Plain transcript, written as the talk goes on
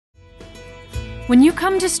When you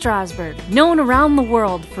come to Strasburg, known around the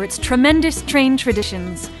world for its tremendous train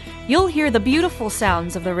traditions, you'll hear the beautiful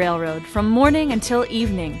sounds of the railroad from morning until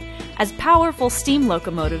evening, as powerful steam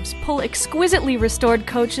locomotives pull exquisitely restored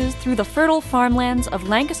coaches through the fertile farmlands of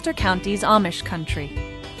Lancaster County's Amish country.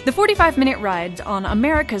 The 45-minute rides on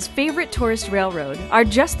America's favorite tourist railroad are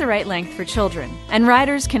just the right length for children, and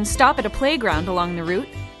riders can stop at a playground along the route,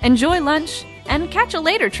 enjoy lunch, and catch a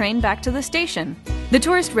later train back to the station. The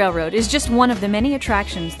tourist railroad is just one of the many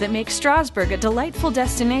attractions that make Strasburg a delightful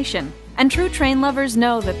destination, and true train lovers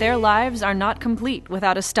know that their lives are not complete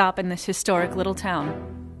without a stop in this historic little town.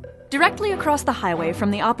 Directly across the highway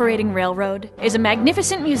from the operating railroad is a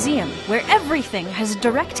magnificent museum where everything has a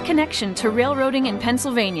direct connection to railroading in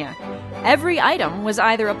Pennsylvania. Every item was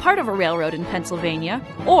either a part of a railroad in Pennsylvania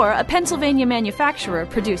or a Pennsylvania manufacturer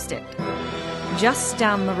produced it. Just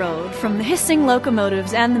down the road from the hissing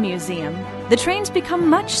locomotives and the museum, the trains become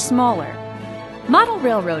much smaller. Model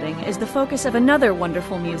railroading is the focus of another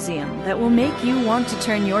wonderful museum that will make you want to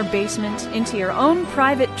turn your basement into your own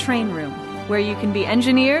private train room, where you can be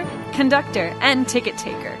engineer, conductor, and ticket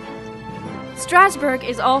taker. Strasburg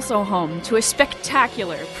is also home to a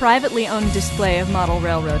spectacular, privately owned display of model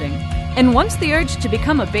railroading. And once the urge to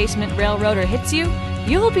become a basement railroader hits you,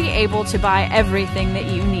 you'll be able to buy everything that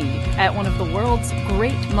you need at one of the world's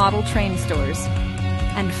great model train stores.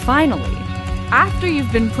 And finally, after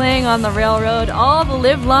you've been playing on the railroad all the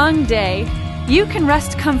livelong day, you can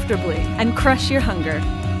rest comfortably and crush your hunger.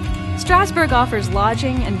 Strasburg offers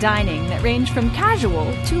lodging and dining that range from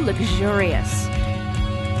casual to luxurious.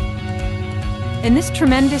 In this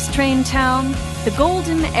tremendous train town, the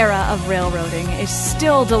golden era of railroading is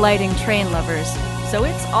still delighting train lovers, so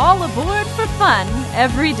it's all aboard for fun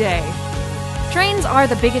every day. Trains are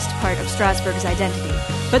the biggest part of Strasburg's identity,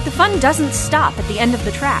 but the fun doesn't stop at the end of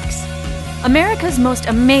the tracks. America's most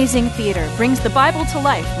amazing theater brings the Bible to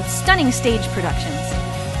life with stunning stage productions.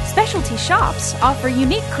 Specialty shops offer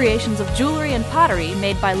unique creations of jewelry and pottery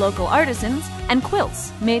made by local artisans and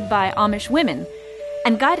quilts made by Amish women,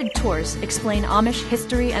 and guided tours explain Amish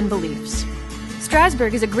history and beliefs.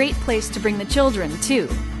 Strasburg is a great place to bring the children, too.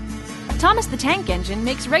 Thomas the Tank Engine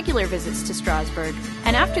makes regular visits to Strasburg,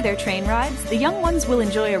 and after their train rides, the young ones will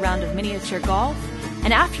enjoy a round of miniature golf,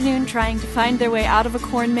 an afternoon trying to find their way out of a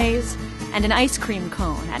corn maze, and an ice cream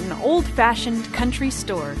cone at an old-fashioned country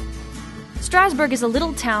store. Strasburg is a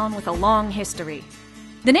little town with a long history.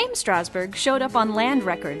 The name Strasburg showed up on land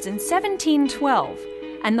records in 1712,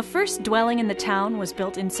 and the first dwelling in the town was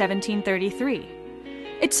built in 1733.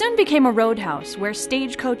 It soon became a roadhouse where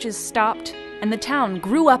stagecoaches stopped, and the town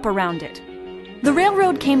grew up around it. The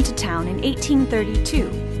railroad came to town in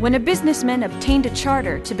 1832, when a businessman obtained a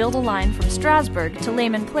charter to build a line from Strasburg to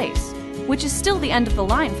Lehman Place, which is still the end of the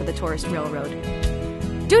line for the tourist railroad.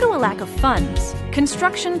 Due to a lack of funds,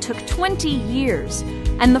 construction took 20 years,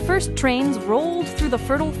 and the first trains rolled through the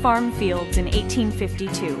fertile farm fields in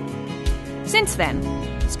 1852. Since then,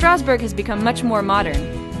 Strasburg has become much more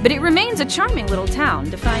modern, but it remains a charming little town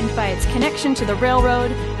defined by its connection to the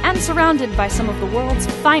railroad and surrounded by some of the world's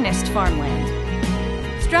finest farmland.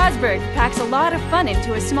 Strasburg packs a lot of fun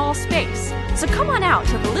into a small space, so come on out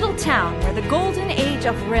to the little town where the golden age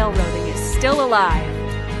of railroading is still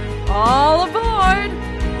alive. All aboard!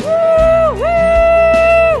 Woo!